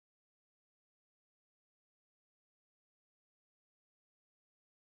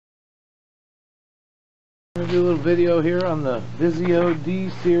do a little video here on the VIZIO D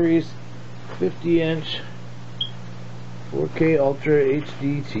series 50-inch 4K Ultra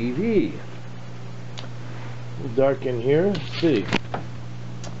HD TV. A little dark in here. Let's see.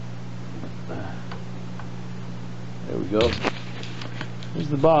 There we go. Here's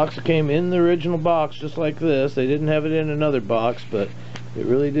the box. It came in the original box just like this. They didn't have it in another box, but it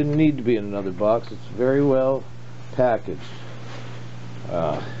really didn't need to be in another box. It's very well packaged.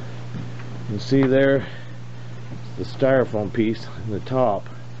 You can see there the styrofoam piece in the top.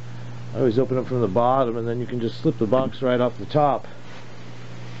 I always open it from the bottom, and then you can just slip the box right off the top.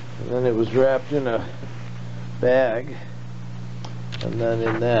 And then it was wrapped in a bag, and then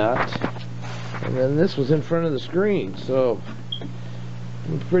in that, and then this was in front of the screen, so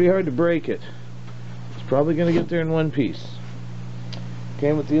it's pretty hard to break it. It's probably going to get there in one piece.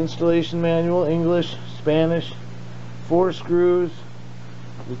 Came with the installation manual, English, Spanish, 4 screws,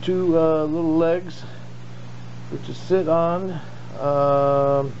 the 2 little legs which to sit on,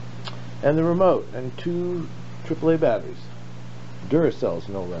 and the remote, and 2 AAA batteries, Duracells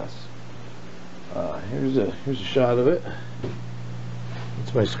no less. Here's a shot of it.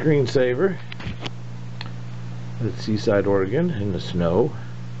 It's my screensaver at Seaside, Oregon, in the snow.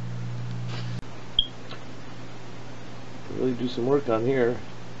 Really do some work on here,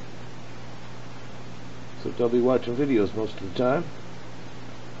 except I'll be watching videos most of the time.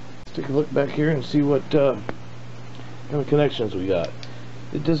 Let's take a look back here and see what kind of connections we got.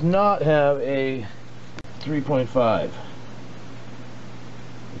 It does not have a 3.5. It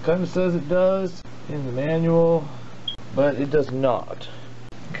kind of says it does in the manual, but it does not.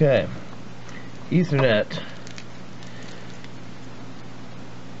 Okay, Ethernet.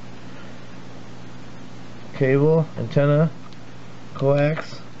 Cable, antenna,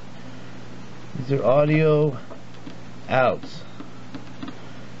 coax. These are audio outs.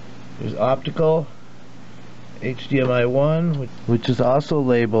 There's optical, HDMI 1, which is also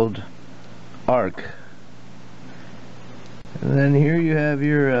labeled ARC. And then here you have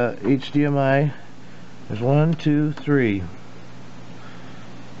your HDMI. There's 1, 2, 3.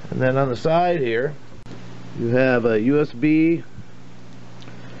 And then on the side here, you have a USB.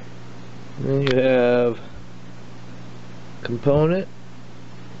 And then you have component.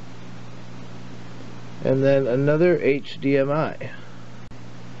 And then another HDMI.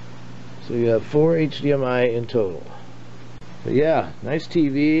 So you have 4 HDMI in total. But yeah, nice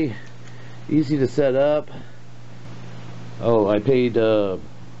TV, easy to set up. Oh, I paid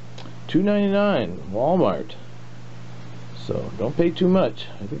 $2.99 Walmart. So don't pay too much.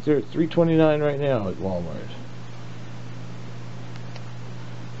 I think they're at $3.29 right now at Walmart.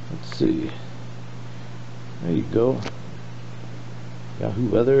 Let's see. There you go. Yahoo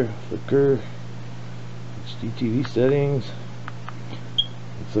Weather, Flickr, hdtv settings.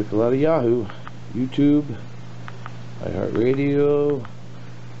 Looks like a lot of Yahoo, YouTube, iHeartRadio,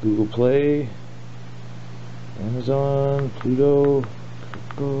 Google Play, Amazon, Pluto,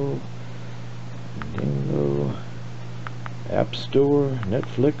 Google, Nintendo, App Store,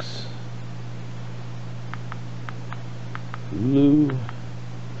 Netflix, Hulu.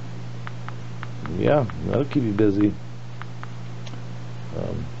 Yeah, that'll keep you busy.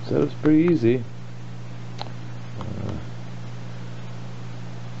 Setup's pretty easy.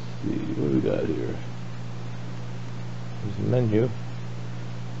 See what we got here. There's the menu.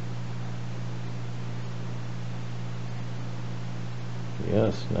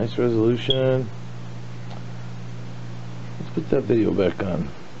 Yes, nice resolution. Let's put that video back on.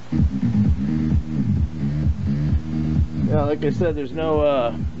 Yeah, like I said, there's no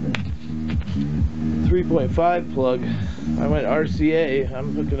 3.5 plug. I went RCA.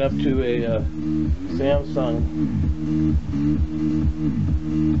 I'm hooking up to a Samsung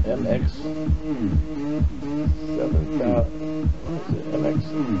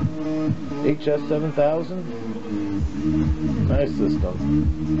HS7000. Nice system.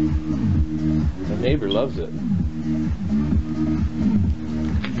 My neighbor loves it.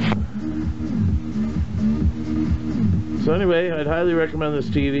 So anyway, I'd highly recommend this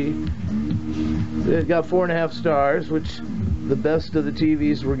TV. It got 4.5 stars, which the best of the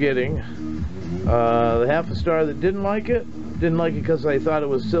TVs we're getting. The half a star that didn't like it because I thought it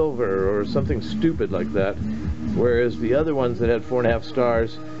was silver or something stupid like that. Whereas the other ones that had 4.5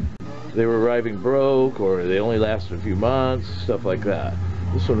 stars, they were arriving broke, or they only lasted a few months, stuff like that.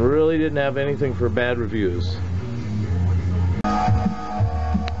 This one really didn't have anything for bad reviews.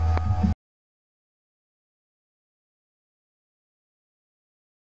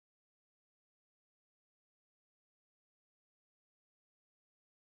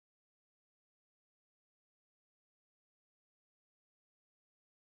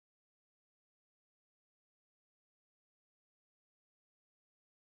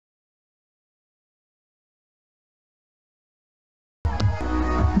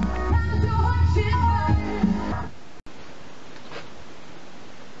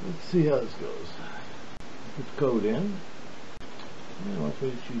 see how this goes. Put the code in. And it wants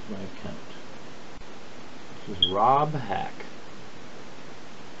me to choose my account. This is Rob Hack.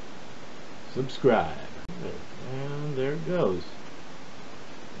 Subscribe. And there it goes.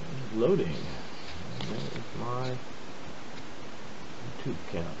 It's loading. And there's my YouTube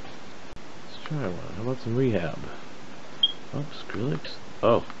account. Let's try one. How about some rehab? Oh, Skrillex.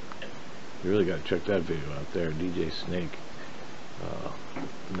 Oh, you really got to check that video out there. DJ Snake.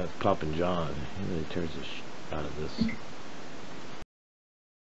 And that's Poppin' John. He really tears the shit out of this.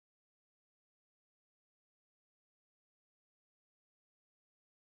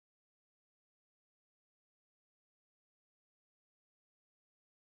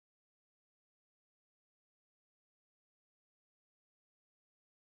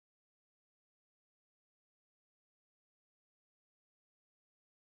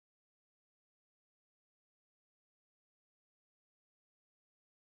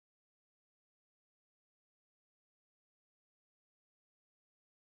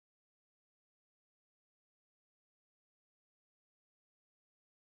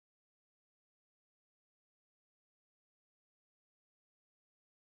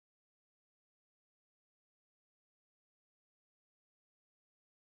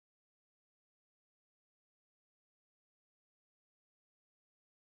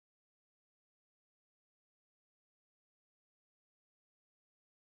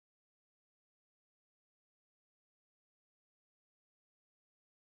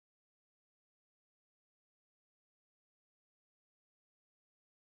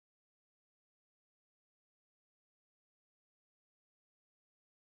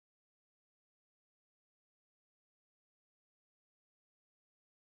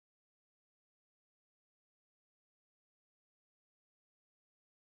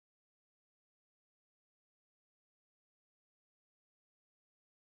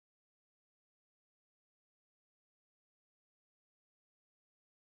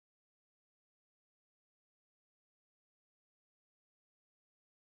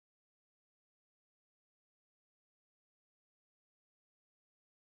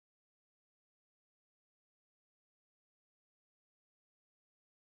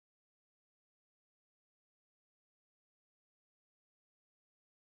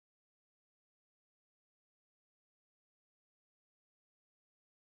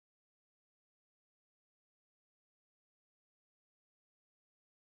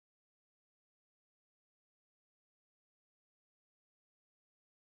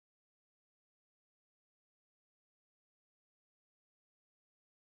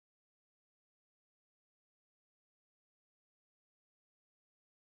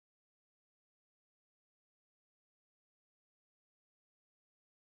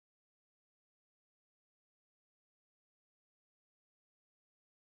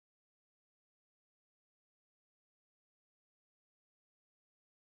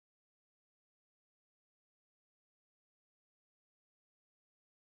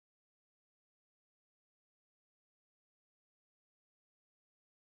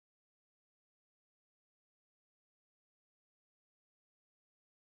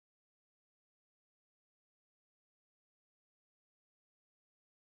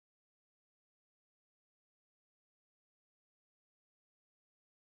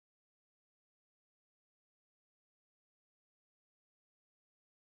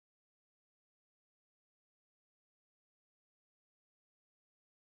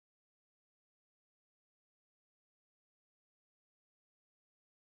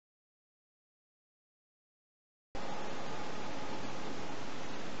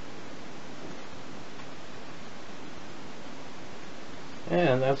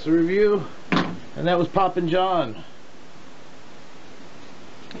 And that's the review. And that was Poppin' John.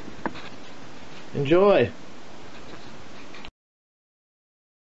 Enjoy.